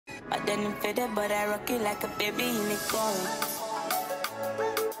My denim fitted, but I rock it like a baby in a car.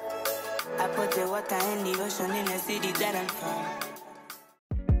 I put the water in the ocean in the city that I'm from.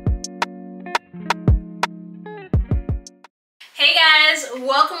 Hey guys,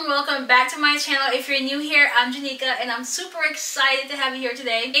 welcome back to my channel. If you're new here, I'm Jenika and I'm super excited to have you here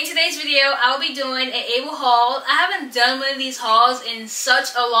today. In today's video, I will be doing an Aybl haul. I haven't done one of these hauls in such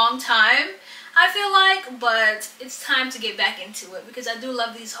a long time, I feel like, but it's time to get back into it because I do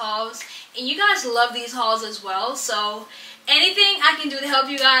love these hauls and you guys love these hauls as well. So anything I can do to help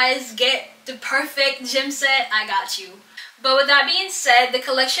you guys get the perfect gym set, I got you. But with that being said, the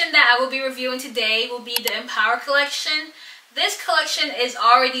collection that I will be reviewing today will be the Empower collection. This collection is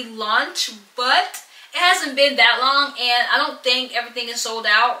already launched, but it hasn't been that long and I don't think everything is sold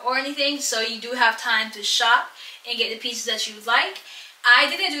out or anything, so you do have time to shop and get the pieces that you like. I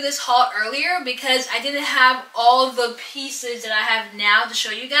didn't do this haul earlier because I didn't have all the pieces that I have now to show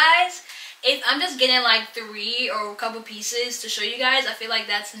you guys. If I'm just getting like 3 or a couple pieces to show you guys, I feel like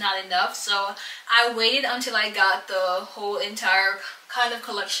that's not enough, so I waited until I got the whole entire kind of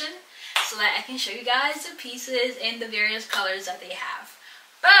collection so that I can show you guys the pieces in the various colors that they have.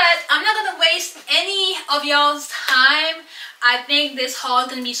 But I'm not gonna waste any of y'all's time. I think this haul is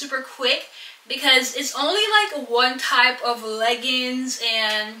gonna be super quick because it's only like one type of leggings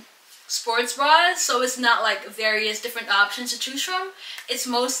and sports bras, so it's not like various different options to choose from. It's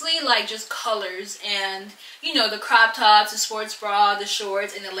mostly like just colors and, you know, the crop tops, the sports bra, the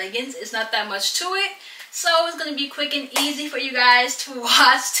shorts, and the leggings. It's not that much to it. So it's going to be quick and easy for you guys to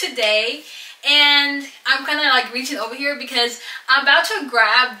watch today. And I'm kind of like reaching over here because I'm about to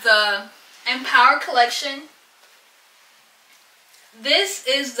grab the Empower collection. This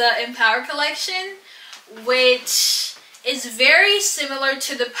is the Empower collection, which is very similar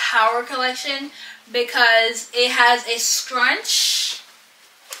to the Power collection because it has a scrunch.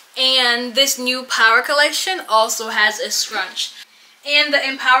 And this new Power collection also has a scrunch. And the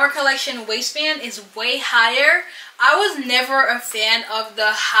Empower collection waistband is way higher. I was never a fan of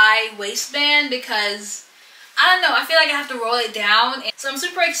the high waistband because, I don't know, I feel like I have to roll it down. So I'm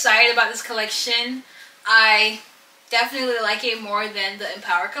super excited about this collection. I definitely like it more than the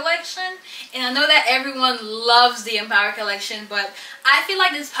Empower collection. And I know that everyone loves the Empower collection, but I feel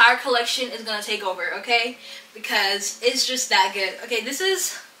like this Power collection is going to take over, okay? Because it's just that good. Okay, this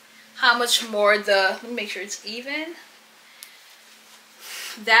is how much more the, let me make sure it's even.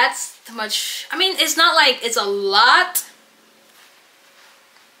 That's too much. I mean, it's not like it's a lot.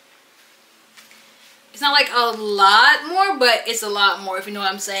 It's not like a lot more, but it's a lot more, if you know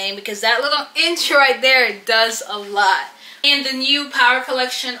what I'm saying, because that little inch right there does a lot. And the new Power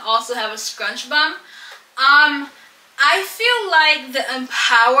collection also have a scrunch bum. I feel like the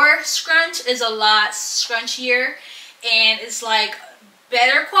Empower scrunch is a lot scrunchier and it's like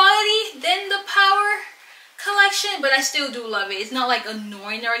better quality than the Power collection, but I still do love it. It's not like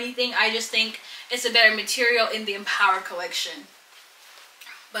annoying or anything. I just think it's a better material in the Empower collection.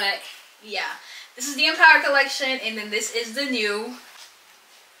 But yeah, this is the Empower collection, and then this is the new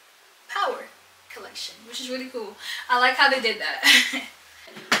Power collection, which is really cool. I like how they did that.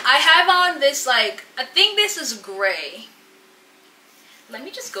 I have on this, like, I think this is gray. Let me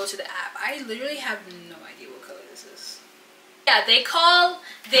just go to the app. I literally have no idea what color this is. Yeah, they call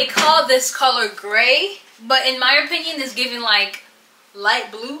this color gray, but in my opinion it's giving like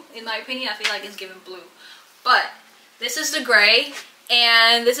light blue. In my opinion, I feel like it's giving blue. But this is the gray,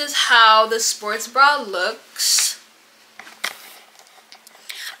 and this is how the sports bra looks.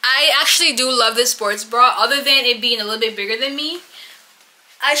 I actually do love this sports bra, other than it being a little bit bigger than me.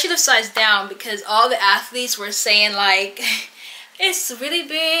 I should have sized down because all the athletes were saying like it's really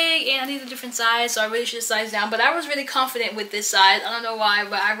big and I need a different size, so I really should have sized down. But I was really confident with this size. I don't know why,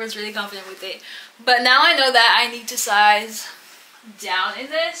 but I was really confident with it. But now I know that I need to size down in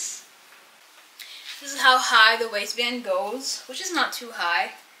this. This is how high the waistband goes, which is not too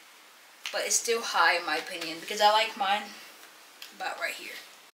high, but it's still high in my opinion because I like mine about right here.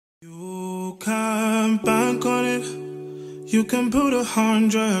 You can bank on it. You can put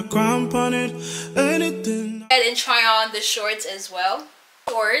 100 grand on it. Anything. And try on the shorts as well.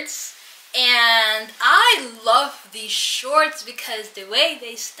 Shorts. And I love these shorts because the way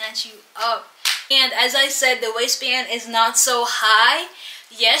they snatch you up. And as I said, the waistband is not so high.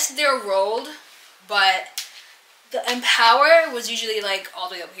 Yes, they're rolled, but the Empower was usually like all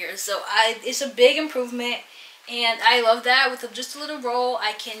the way up here. So it's a big improvement. And I love that with just a little roll,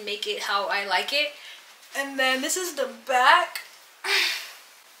 I can make it how I like it. And then this is the back.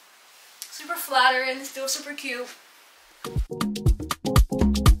 Super flattering, still super cute.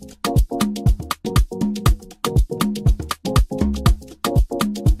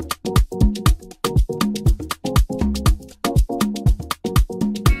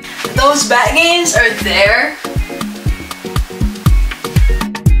 those back gains are there.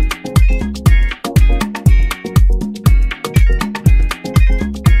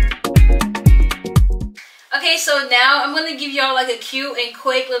 Okay, so now I'm gonna give y'all like a cute and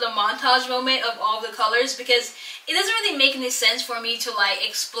quick little montage moment of all the colors, because it doesn't really make any sense for me to like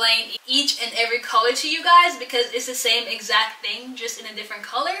explain each and every color to you guys, because it's the same exact thing, just in a different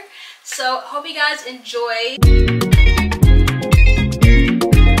color. So hope you guys enjoy.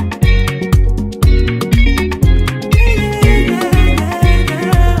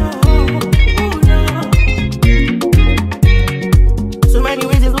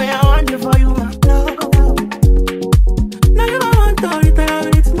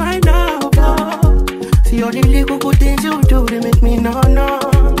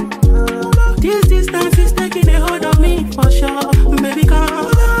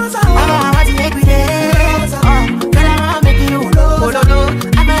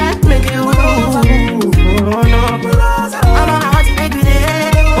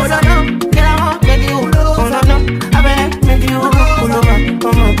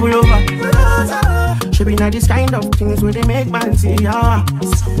 This kind of things where they make man see ya.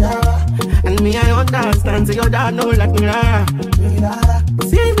 And me, I understand, so your dad know like me.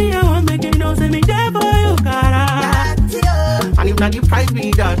 See me, I want make you know, say me there for you, cara. And if not the price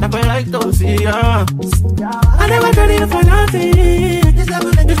be that, I feel like to see ya. I never tried it for nothing. This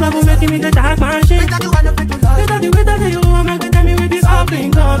love will make me the dark man shit. This not the way that you want, make me tell me with this all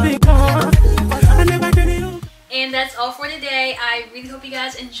thing, I never tried it. And that's all for today. I really hope you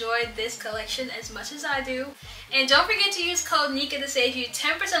guys enjoyed this collection as much as I do. And don't forget to use code Nika to save you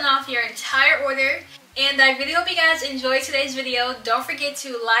 10% off your entire order. And I really hope you guys enjoyed today's video. Don't forget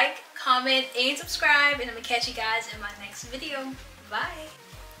to like, comment, and subscribe. And I'm going to catch you guys in my next video. Bye.